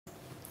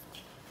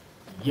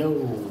यो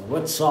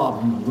what's up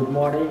good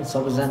morning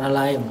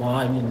सबैजनालाई। म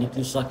अहिले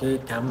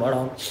निक्लिसकेँ कामबाट।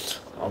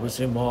 अब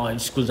चाहिँ म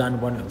स्कुल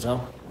जानुपर्ने हुन्छ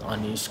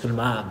अनि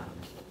स्कुलमा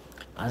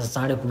आज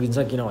चाँडै पुगिन्छ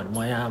किनभने म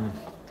यहाँ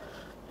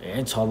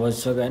यहीँ 6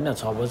 बजिसक्यो होइन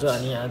 6 बज्यो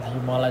अनि यहाँदेखि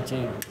मलाई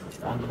चाहिँ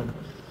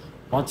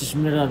 25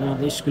 मिनटमा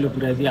मात्रै स्कुल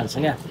पुऱ्याइदिइहाल्छ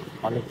क्या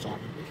कलेज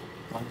जानु।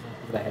 कलेजमा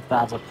पुग्दाखेरि त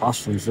आज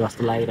फर्स्ट हुन्छु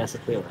जस्तो लागिरहेछ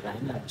त्यही भएर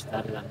होइन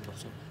बिस्तारै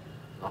जानुपर्छ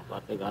गफ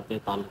गर्दै गर्दै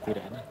तलतिर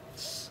होइन।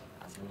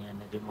 आज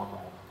यहाँनिर म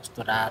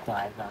कस्तो रातो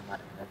आएको आमार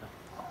हेरेर त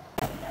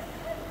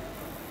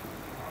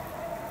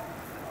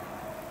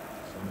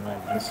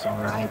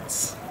सनराइज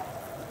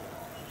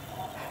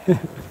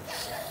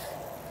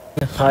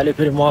अहिले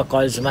फेरि म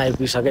कलेजमा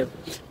आइपुगिसकेँ।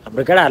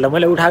 हाम्रो केटाहरूलाई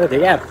मैले उठाएको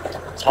थिएँ क्या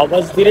 6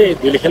 बजीतिरै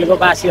धुली खेलको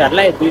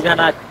बासीहरूलाई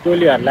 2जना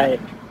टोलीहरूलाई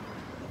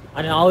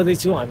अनि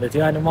आउँदैछु भन्दै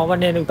थियो अनि म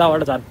पनि अनि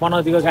उताबाट झन्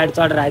पनौतीको गाडी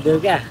चढेर आइदियो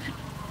क्या।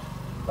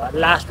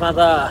 लास्टमा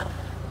त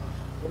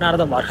उनीहरू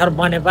त भर्खर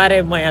बने पारे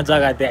म यहाँ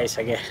जग्गा दिइ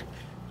आइसकेँ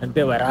अनि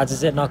त्यो भएर आज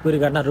चाहिँ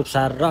नकुरिकन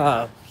रूपसार र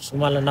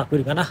सुमनलाई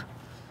नकुरिकन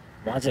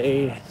म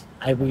चाहिँ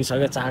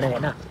आइपुगिसक्यो चाँडै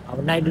होइन। अब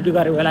नाइट ड्युटी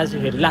गरेको बेला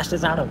चाहिँ फेरि लास्टै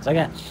चाँडो हुन्छ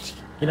क्या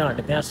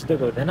किनभने त्यहाँ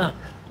सुतेको हुँदैन।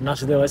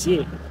 नसुतेपछि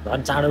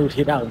झन् चाँडो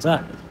उठिरहेको हुन्छ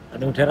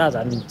अनि उठेर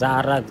झन्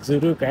जारा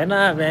जुरुक होइन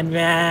बिहान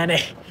बिहानै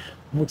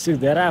मुखसुख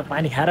धोएर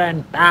पानी खाएर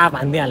अनि टाप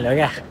हानिदिइहाल्यो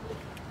क्या।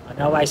 अनि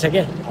अब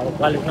आइसकेँ अब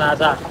कलेजमा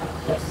आज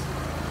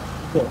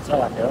के हुन्छ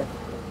भन्ने हो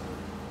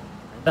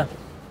होइन।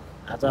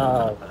 आज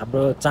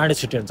हाम्रो चाँडै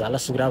छुट्टी हुन्छ होला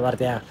शुक्रबार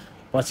त्यहाँ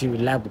पछि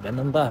ल्याब हुँदैन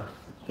नि त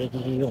के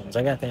हुन्छ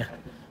क्या त्यहाँ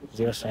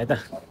जे होस् है त।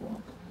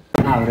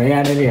 हाम्रो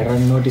यहाँनिर हेरेर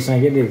नोटिसमा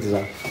के देख्छु छ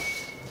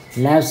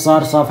ल्याब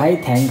सर सफाइ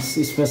थ्याङ्क्स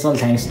स्पेसल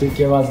थ्याङ्क्स टु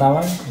केवल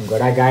तामाङ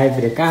घोडा गायब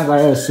रे कहाँ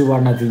गयो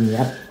सुवर्ण तिमी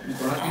यार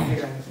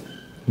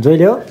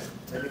जहिले हो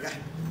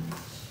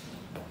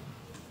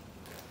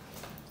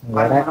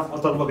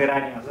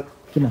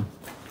किन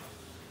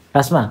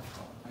खासमा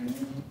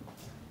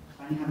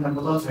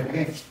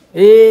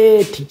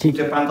ए ठिक ठिक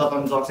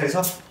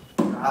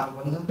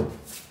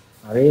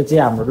अब यो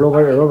चाहिँ हाम्रो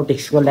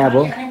रोबोटिक्सको ल्याब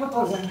हो।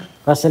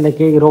 कसैले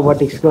केही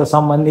रोबोटिक्सको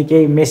सम्बन्धी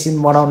केही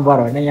मेसिन बनाउनु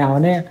पऱ्यो भने यहाँ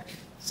भने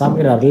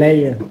समीरहरूले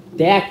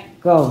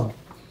ट्याक्क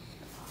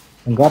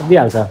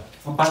गरिदिइहाल्छ।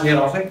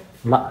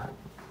 ल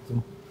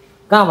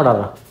कहाँबाट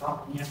ल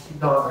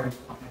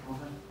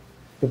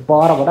त्यो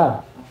परबाट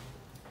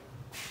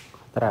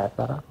खतरा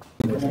तर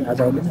आज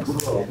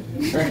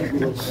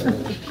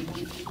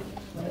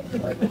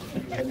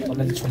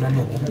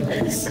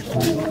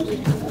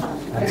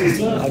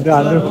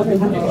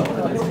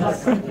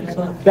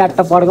प्याट त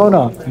पड्काउ न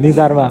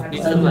निधारमा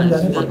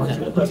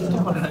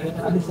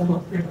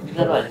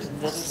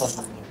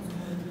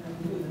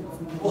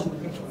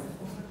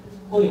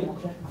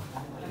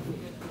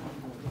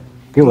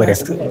के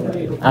भइरहेको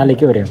आले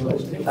के भइरहेको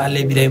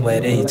आले बिरामी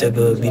भएर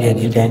हिजोको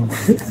बिरयानी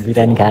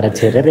बिरयानी खाएर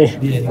छिरे रे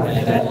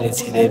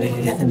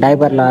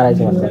डाइपर लगाएर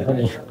चाहिँ भन्नु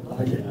नि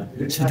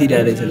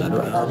सुतिरहेको रहेछ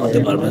घरमा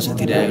त्यो घरमा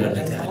सुतिरहेको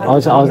थियो।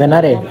 आउँछ आउँदैन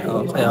रे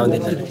खै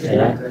आउँदैन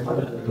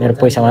मेरो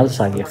पैसा मात्र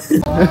सक्यो।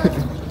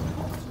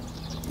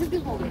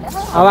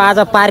 अब आज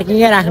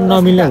पार्किङै राख्नु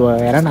नमिल्ने भयो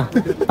हेर न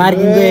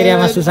पार्किङको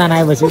एरियामा सुसान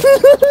आएपछि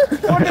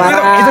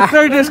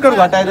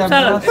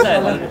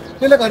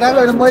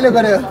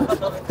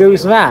त्यो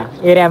उसमा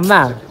एरियामा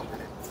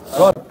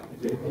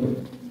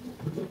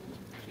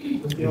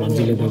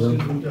मान्छेले दिएको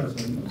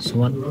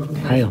सुमन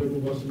खायो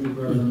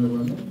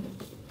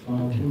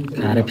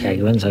खाएर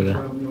फ्याँक्यो पनि सक्यो।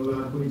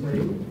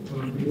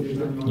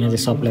 यहाँ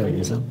चाहिँ सप्लाई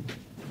हुँदैछ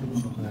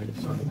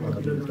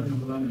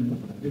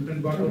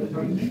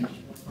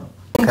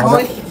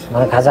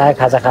खाजा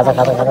खाजा खाजा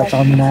खाजा खाजा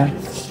चाउमिन आयो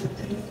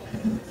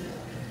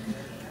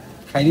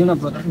खाइदिउँ न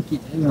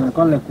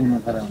कसले कुर्नु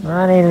तर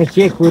अनि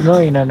के कुर्नु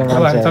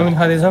यिनीहरूले चाउमिन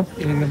खाँदैछौँ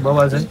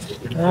बबाल चाहिँ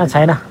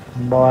छैन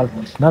बवाल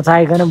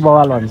नचाहिकन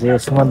बवाल भन्छ यो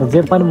सुमन त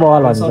जे पनि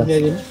बवाल भन्छ।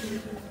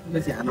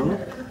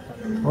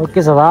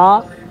 ओके छ भा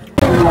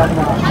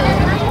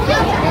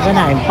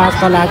हामी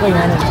 5 तल आएको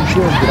यहाँनिर के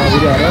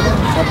भिराभिरीहरू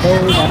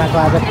सबैजनाको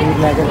आज टुर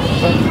ल्याएको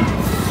हुन्छ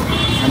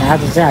अनि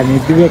आज चाहिँ हामी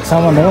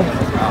विवेकसम्म हो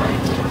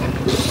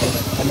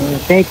अनि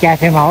त्यही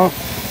क्याफेमा हो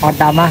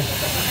अड्डामा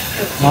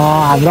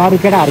हाम्रो अरू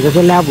केटाहरूको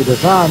चाहिँ ल्याब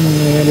हुँदैछ अनि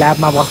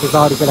ल्याबमा बस्दैछ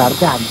अरू केटाहरू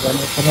चाहिँ हामी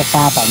एकदमै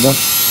साथ हाम्रो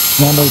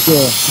यहाँनिर के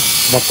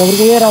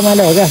भक्तपुरको यो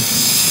रमाइलो हो क्या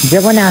जे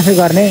पनि आफै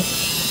गर्ने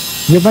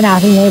यो पनि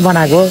आफै यहीँ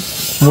बनाएको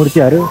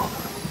मूर्तिहरू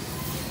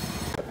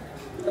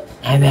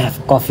एमएफ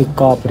कफी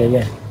कप रे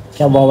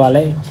क्या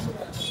बबालै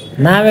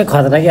नामै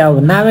खतरा क्या अब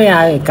नामै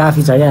आयो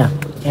काफी छ क्या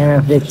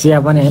एमएफले चिया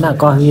पनि होइन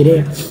कफी रे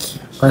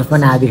कफी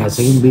पनि आदि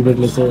खाइसक्यो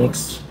विवेकले चाहिँ एक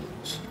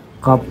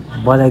कप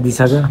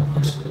बजाइदिइसक्यो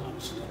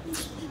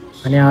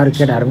अनि अरू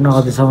केटाहरू पनि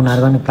आउँदैछ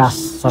उनीहरूको पनि क्लास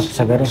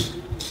सकिसक्यो अरे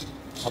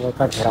अब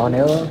त खेराउने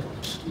हो।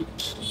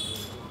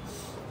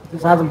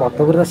 आज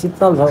भक्तपुर त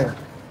शीतल छ हौ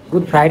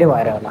गुड फ्राइडे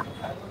भएर होला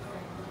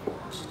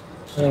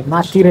ए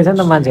माथि रहेछ नि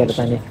त मान्छेहरू त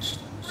नि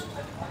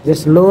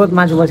जस लोत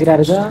मान्छे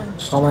बसिरहेको छ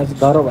कमाइ चाहिँ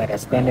डह्रो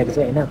भइरहेछ त्यहाँनिर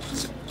चाहिँ होइन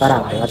तर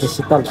हाम्रोमा चाहिँ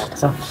शीतल भएको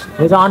छ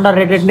यो चाहिँ अन्डर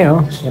रेटेड नै हो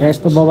र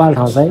यस्तो बबाल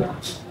ठाउँ चाहिँ यो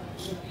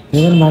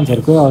पनि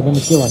मान्छेहरूको आउँदैन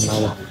के भन्नु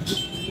अब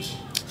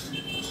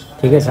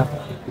ठिकै छ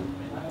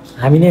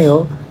हामी नै हो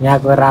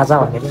यहाँको राजा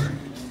भनेको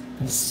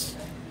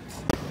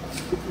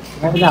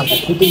यहाँ पनि हाम्रो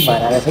सुटिङ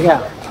भएर रहेछ क्या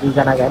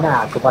दुईजनाको होइन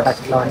हातको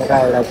पटासी लगाउने र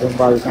एउटा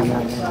जुम्बल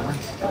क्यामेराम्यान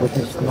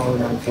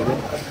मान्छेको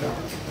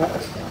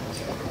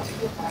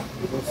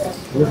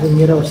यो चाहिँ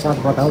मेरो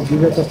साथबाट हो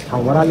विवेक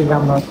ठाउँबाट अलिक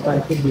राम्रो तर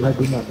के दुःख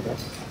दिनु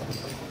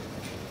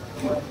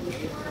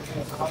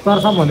तर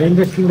सबभन्दा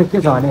इन्ट्रेस्टिङ त के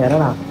छ भने हेर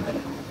न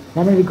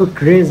यहाँनिरको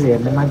क्रेज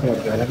हेर्ने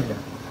मान्छेहरू हेर नि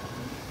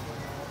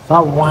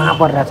सब वहाँ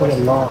परिरहेको छ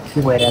ल के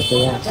भइरहेको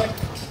छ यहाँ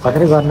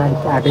खतरै गर्न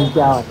आँटेको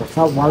क्या भन्छ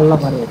सब मल्ल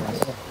पनि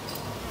हेरिरहेको छ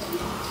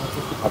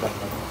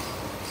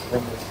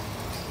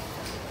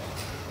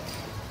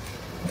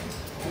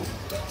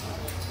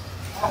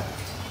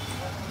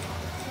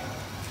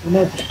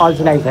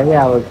अल्छी लागिसक्यो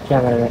अब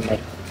क्यामेराम्यानलाई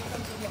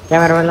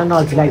पनि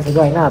अल्छी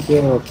लागिसक्यो होइन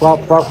त्यो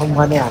पर्फर्म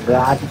गर्ने हाम्रो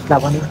आर्टिस्टलाई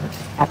पनि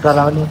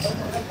एक्टरलाई पनि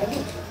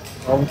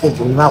अब त्यो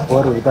भुइँमा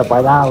फोहोरहरू त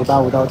भइदा उता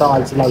उता उता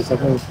अल्छी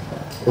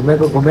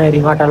लागिसक्यो घुमे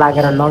रिङटा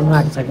लागेर लड्नु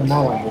आँटिसक्यो म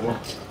भनेको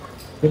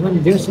त्यो पनि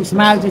जो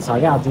स्माइल चाहिँ छ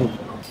क्या अझै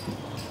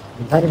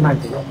हुन्छ नि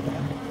मान्छेको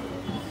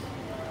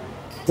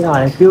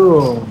किनभने त्यो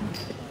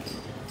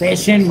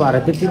पेसेन्ट भएर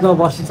त्यतिको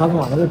बस्नु सक्नु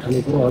भनेको ठुलो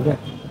कुरो हो क्या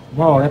म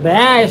हो त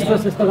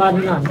यस्तो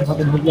गर्दिनँ भने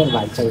सबै मिलियन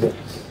भइसक्यो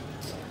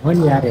हो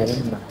नि यार हेर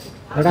नि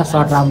एउटा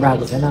सर्ट राम्रो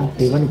आएको छैन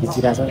त्यो पनि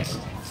खिचिरहेछ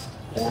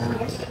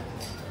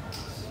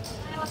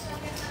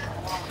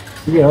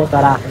के हो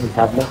तर आफ्नो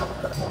हिसाबले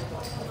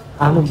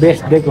आफ्नो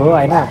बेस्ट दिएको हो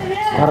होइन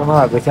तर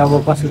नभएपछि अब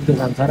कसरी त्यो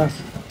जान्छ र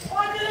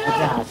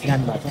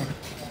हाँसिरहनु भएको छ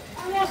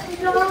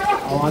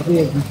अब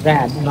अझै ट्राई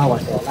हाल्नु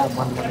नभन्थ्यो होला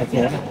मनमा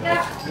चाहिँ होइन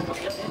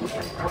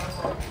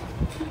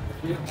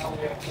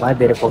भाइ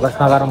धेरै फोकस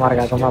नगरौँ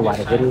अर्काकोमा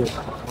भएर फेरि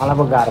मलाई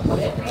पो गाह्रो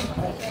पर्छ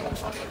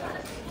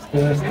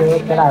यस्तो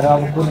केटाहरू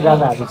अब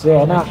कुनराजाहरू चाहिँ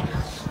होइन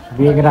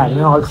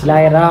बेग्राहरू अल्छी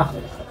लागेर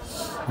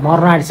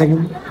मर्न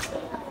आँटिसक्यौँ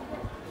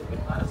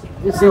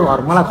यसो घर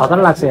मलाई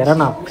खतरा लाग्छ हेर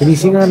न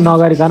फिनिसिङ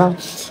नगरिकन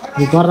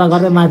गर्दा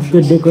गर्दै माथि त्यो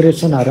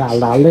डेकोरेसनहरू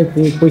हाल्दै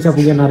त्यो पैसा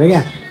पुगेन अरे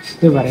क्या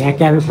त्यो भएर यहाँ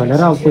क्याफे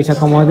खोलेर पैसा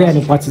कमाउँदै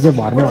अनि पछि चाहिँ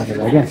भर्ने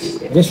भनेको क्या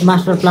जस्ट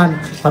मास्टर प्लान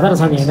खतरा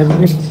छ नि होइन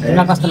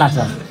तिमीलाई कस्तो लाग्छ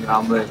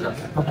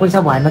अब पैसा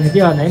भएन त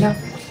के भन्नु होइन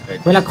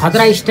पहिला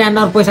खतरा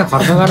स्ट्यान्डर्ड पैसा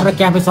खर्च गरेर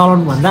क्याफे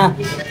चलाउनु भन्दा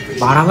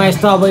भाडामा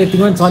यस्तो अब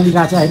यतिको पनि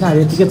चलिरहेको छ होइन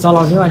यतिकै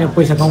चलाउने हो अनि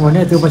पैसा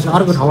कमाउने त्यो पछि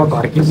अर्को ठाउँमा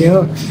घर किन्ने हो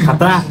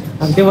खतरा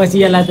अनि त्यो पछि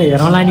यसलाई त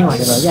हेरौँला नि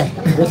भनेर हो क्या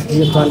जस्ट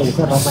यो चलेको छ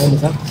रमाइलो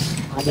छ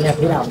अनि यहाँ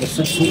फेरि हाम्रो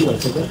सुरु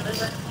भइसक्यो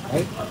है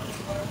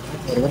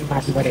पनि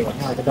माथि पऱ्यो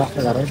भने अहिले 10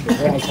 हजार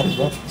धेरै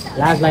आइसक्यो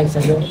लाज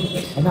लागिसक्यो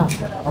होइन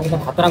अब त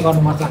खतरा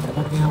गर्नु मन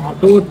लाग्छ यहाँ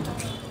अटुट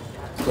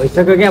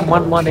भइसक्यो क्या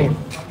मनै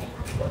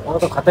अब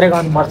त खतरै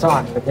गर्नुपर्छ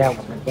भनेर त्यहाँ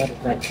भन्नु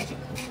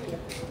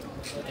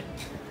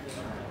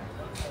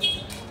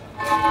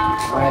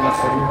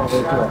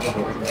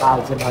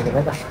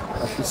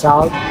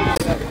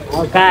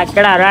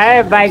केटाहरू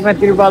आयो बाइकमा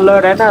त्रिपल्लो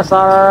होइन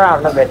सर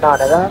हामीलाई भेट्न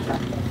भनेर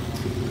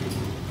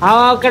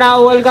आऊ केटा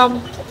वेलकम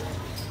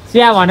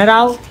चिया भनेर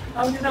आऊ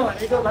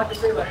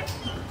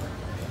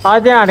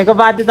अझै भनेको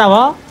बाध्यता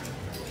भयो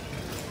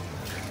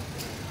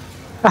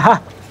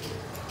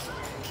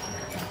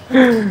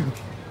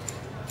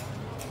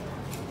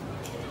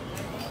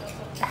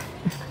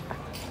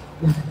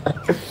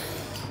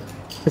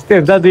त्यस्तै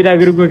हुन्छ दुईवटा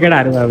ग्रुपको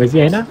केटाहरू भएपछि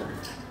होइन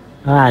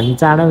हामी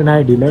चाँडो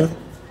उनीहरू ढिलो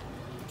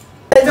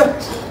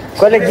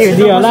कसले गिफ्ट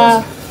दियो होला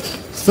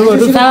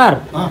सर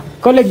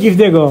कसले गिफ्ट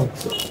दिएको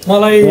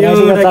मलाई यो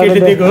एउटा केटी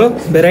दिएको हो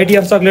भेराइटी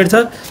अफ चक्लेट छ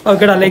अब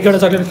केटालाई एकवटा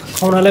चक्लेट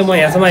खुवाउनलाई म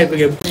यहाँसम्म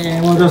आइपुगेँ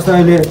म जस्तो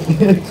अहिले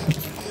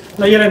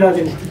यसलाई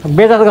नदिने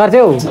बेजत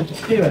गर्थ्यौ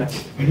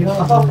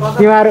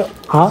तिमीहरू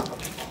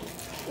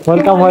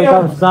वेलकम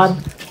सर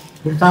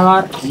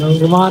सागर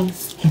रुमान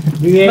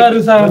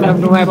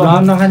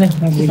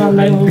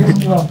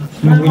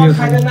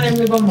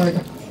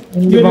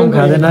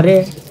खाँदैन रे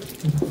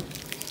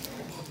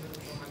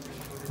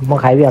म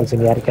खाइदिइहाल्छु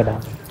नि यार केटा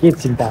के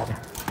चिन्ता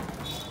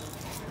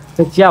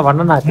त्यो चिया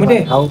भन्न न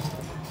खाऊ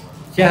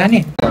चिया खाने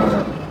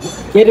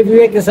के रे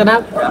विवेक त्यसो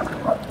नाम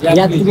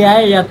यात्री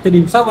आए यात्री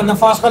सबभन्दा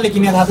फर्स्ट कसले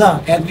किने थाहा छ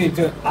यात्री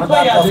त्यो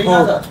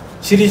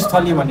सिरिज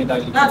थली भन्ने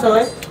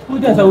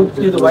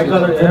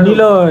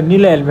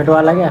निलो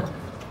हेलमेटवाला क्या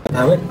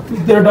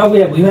तेरो टाउको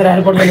यहाँ भुइँमा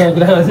राखेर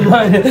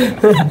पड्काउने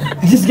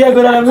जिस्किया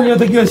कुरालाई पनि यो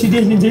त के हो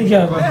सिरियस लिन्छ कि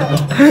क्या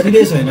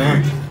सिरियस होइन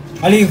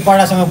अलिक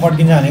पढासँग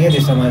पड्किन्छ भने क्या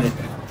त्यस्तोमा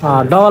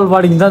डबल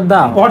पढिन्छ नि त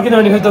पड्किन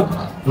भने त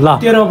ल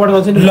तेरोमा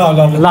पड्काउँछ नि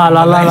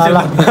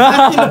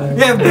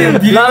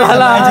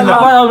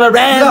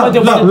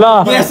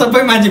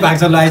सबै मान्छे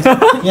भाग्छ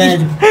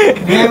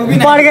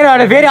पड्केर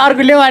भने फेरि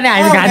अर्को ल्यायो भने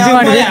हामी घाँच्यौँ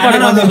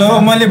भने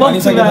मैले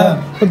भनिसकेँ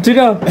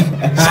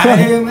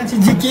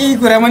मान्छे केही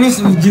कुरामा नि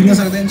जित्न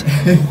सक्दैन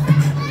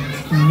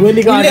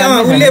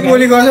उसले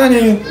बोली गर्छ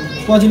नि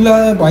पछि ल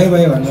भयो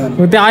भनेर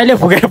त्यो अहिले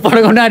फुकेर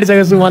पड्काउन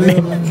आँटिसक्यो सुमनले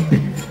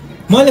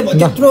मैले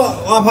त्यत्रो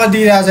अफर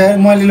दिइरहेको छ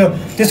मैले ल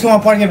त्यसकोमा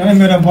पड्क्यो भने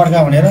मेरो पड्का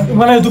भनेर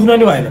मलाई दुख्न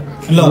नि भएन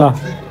ल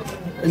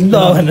ल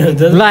भनेर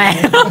हुन्छ ल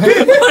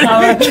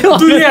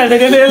तुलिहाल्छ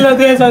के ल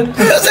त्यसो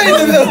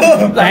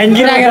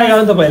ह्याङ्गी राखेर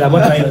गाउँ त पहिला म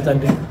ट्राई गर्छु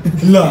नि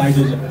ल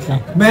आइदिन्छ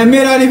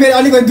मेरो अलि फेरि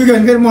अलिकति दुख्यो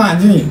भने फेरि म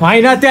हान्छु नि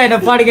होइन त्यो होइन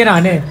पड्केन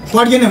भने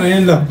पड्केन भने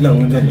ल ल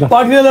हुन्छ नि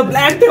पड्कियो त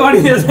ब्ल्याक त्यो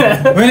पड्कियो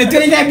होइन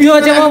त्यही यो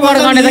चाहिँ म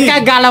पड्काउने त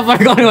कहाँ गाला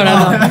पड्काउने भनेर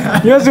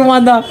यो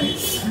सुमन त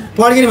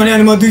पड्किने भने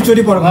अनि म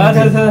दुईचोटि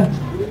पड्काउँछु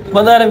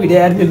मजाले भिडियो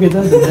एड गरिदिन्छ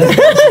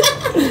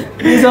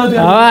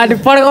अनि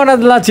पड्काउन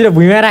त ल छिटो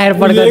भुइँमा राखेर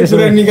पड्काउँदैछु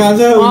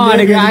निकाल्छ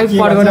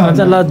पड्काउने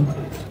भन्छ ल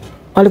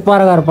अलिक पर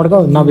गएर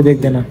पड्काउ नभए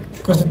देख्दैन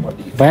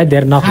भयो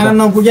धेरै खाना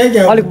नपुग्यो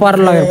क्या अलिक पर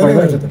लगेर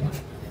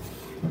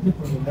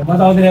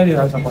पड्काउ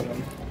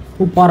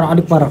पर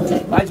अलिक पर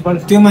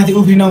त्यो माथि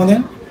उफ्रिन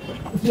आउँदैन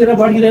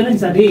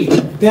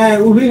त्यहाँ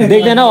उफ्रिन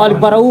देख्दैन हौ अलिक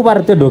पर ऊ पार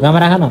त्यो ढोकामा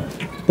राख न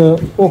त्यो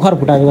ओखर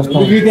फुटाएको जस्तो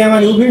उफ्रि त्यहाँ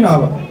माथि उफ्रिन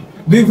अब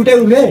 2 फुटे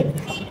उफ्रे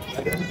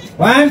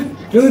 1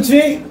 2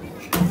 3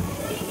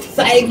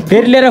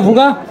 फेरि लिएर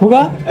फुगा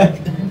फुगा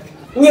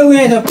उयो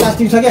छ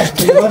प्लास्टिक छ क्या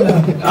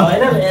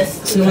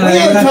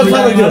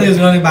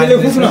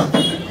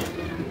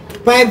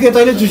पाइप के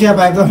तैँले चुसिया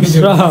पाइप त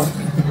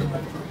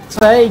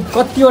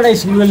कतिवटा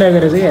स्कुलले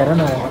लगेर चाहिँ हेर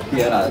न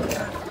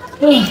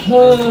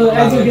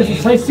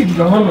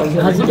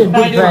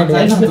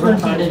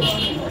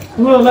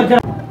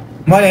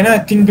मैले होइन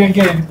 3 प्लेट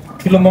के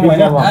ठुलो मोमो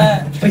होइन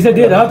पैसा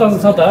दिएर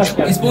छ त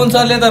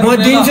स्पोन्सरले त म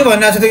दिन्छु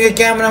भनिरहेको छु त्यो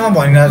क्यामेरामा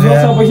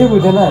भनिरहेको पैसा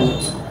बुझ्दैन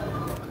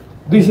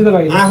 200 त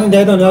बाँकी आफ्नो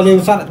दाइ त अलि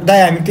दाइ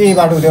हामी त्यही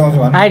बाटो देखाउँछु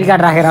भने आइडी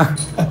कार्ड राखेर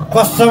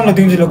कसम ल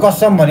दिन्छु ल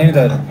कसम भने नि त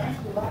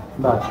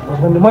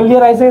मैले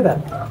लिएर आइसकेँ त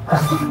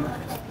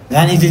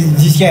जानी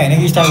जिस्किया होइन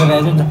कि स्टार्ट गरेर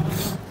आएछ नि त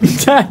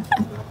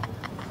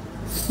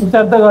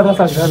स्टार्ट त गर्न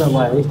सक्छ न म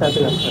स्टार्ट त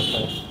गर्न सक्छ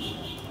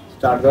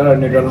स्टार्ट गर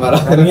नेटवर्कमा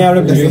राख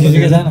यहाँबाट भिडियो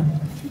खिचेको छैन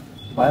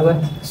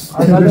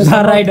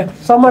भयो राइट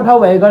सम्म ठाउँ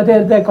भएको गर्थेँ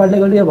त्यहाँ कहिले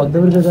कहिले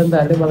भक्तपुरको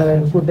जनताहरूले मलाई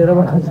कुटेर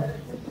बनाउँछ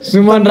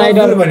सुमन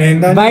राइडर भने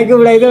बाइक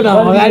उडाइदेऊ न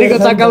अगाडिको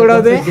चक्का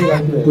उडाउँदै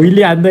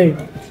हुइली हान्दै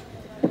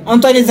अनि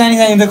तैँले जानी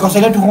जानी त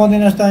कसैलाई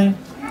ठोकाउँदैनस् त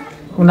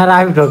उनीहरू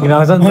आफै ठोकिन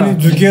आउँछ नि अनि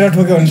झुकेर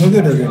ठोक्यो भने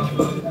ठोक्यो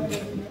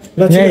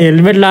ल यहाँ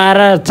हेलमेट लगाएर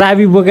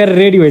चाबी बोकेर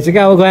रेडी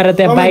भइसक्यो अब गएर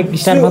त्यहाँ बाइक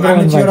स्टार्ट मात्र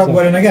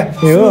गरेन क्या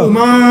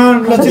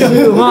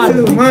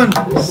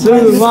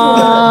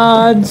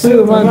सुमन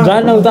सुमन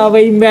झन् उता अब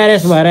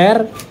इम्ब्यारेस भएर यार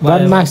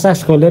झन् मास्क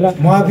साक्स खोलेर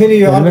म फेरि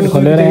हेलमेट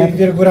खोलेर यार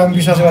तेरो कुरामा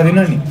विश्वास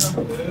गर्दिनँ नि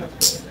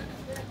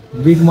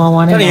बिग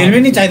मामा तर नै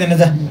हेलमेट नि चाहिँदैन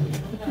जा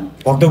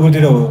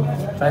भक्तपुरतिर हो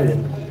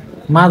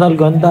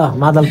मादलको हो नि त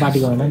मादल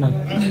पार्टीको होइन न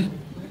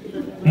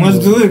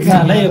मजदुर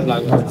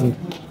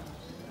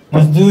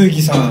मजदुर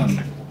किसान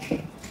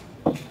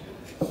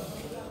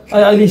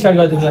अहिले स्टार्ट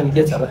गरिदिनु नि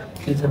के छ र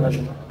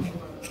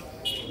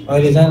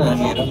अहिले जान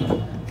हामी हेरौँ न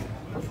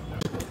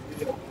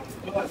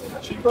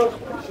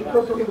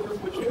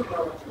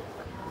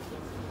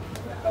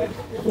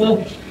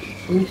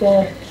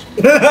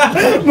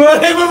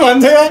मलाई पो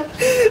भन्छ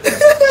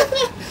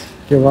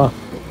के भयो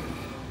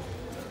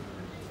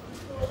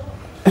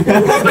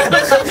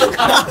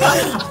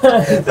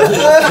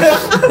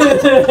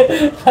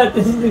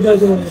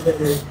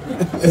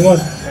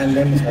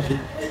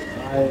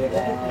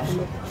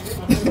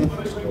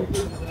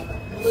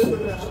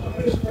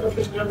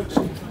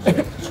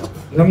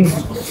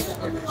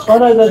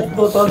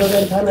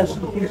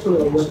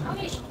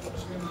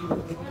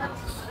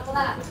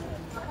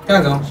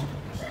कहाँ जाऊँ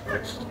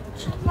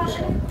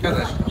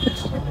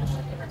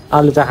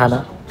आलु चा खाना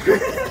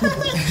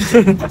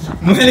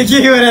मैले के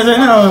गरेको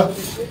छैन अब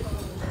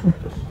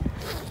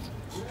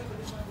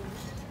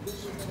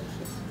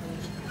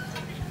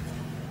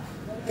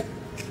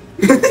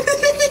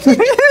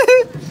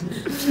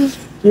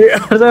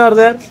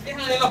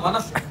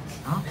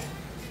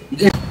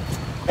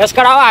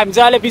यसबाट अब हामी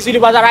चाहिँ अहिले बिजुली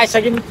बजार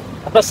आइसक्यौँ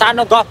हाम्रो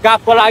सानो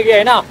गफको लागि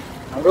होइन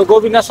हाम्रो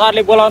गोविन्द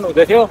सरले बोलाउनु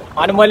हुँदै थियो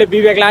अनि मैले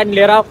विवेकलाई पनि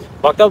लिएर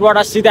भक्तपुरबाट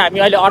सिधै हामी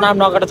अहिले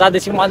अनामनगर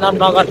जाँदैछौँ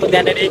अनामनगरको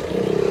त्यहाँनिर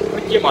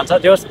के भन्छ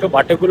त्यो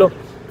भट्टेकुलो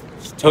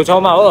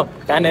छेउछाउमा हो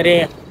त्यहाँनिर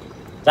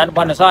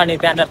जानुपर्ने छ अनि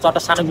त्यहाँनिर चट्ट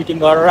सानो मिटिङ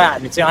गरेर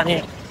हामी चाहिँ अनि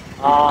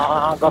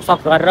गफसफ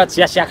गरेर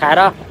चिया खाएर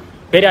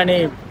फेरि अनि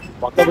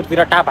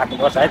भक्तपुरतिर टाप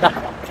हाट्नुपर्छ है त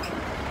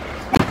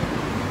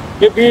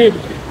यो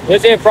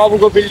चाहिँ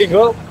प्रभुको बिल्डिङ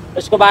हो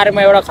यसको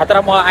बारेमा एउटा खतरा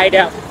म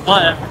आइडिया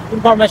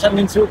इन्फर्मेसन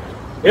दिन्छु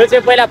यो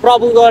चाहिँ पहिला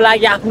प्रभुको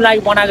लागि आफ्नो लागि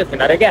बनाएको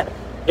थिएन अरे क्या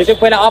यो चाहिँ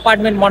पहिला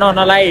अपार्टमेन्ट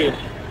बनाउनलाई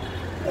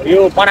यो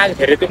बनाएको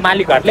थियो अरे त्यो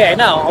मालिकहरूले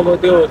होइन अब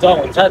त्यो जो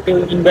हुन्छ त्यो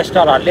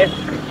इन्भेस्टरहरूले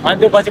अनि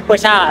त्यो पछि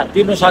पैसा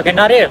तिर्नु सकेन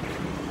अरे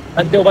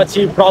अनि त्यो पछि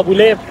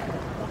प्रभुले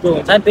त्यो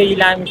हुन्छ नि त्यो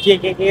इलाम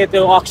के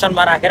त्यो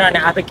अक्सनमा राखेर अनि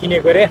आफै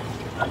किनेको अरे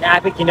अनि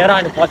आफै किनेर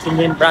अनि पछि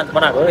मेन ब्रान्च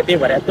बनाएको हो त्यही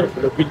भएर यत्रो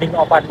ठुलो बिल्डिङ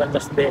अपार्टमेन्ट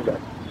जस्तो देखेको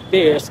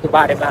त्यही यसको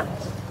बारेमा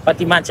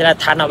कति मान्छेलाई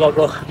थाहा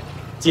नभएको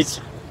चिज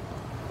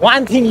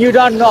one thing you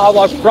don't know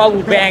about प्रभु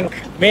ब्याङ्क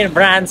मेन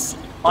ब्रान्च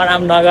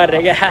अनामनगर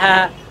रे क्या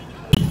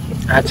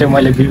आज चाहिँ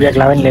मैले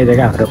विवेकलाई पनि ल्याइदिएँ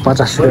क्या हाम्रो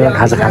 50 रुपियाँ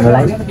खाजा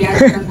खानलाई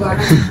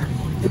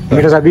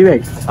मिठो छ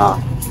विवेक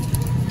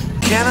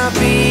Can I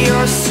be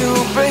your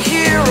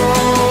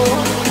superhero?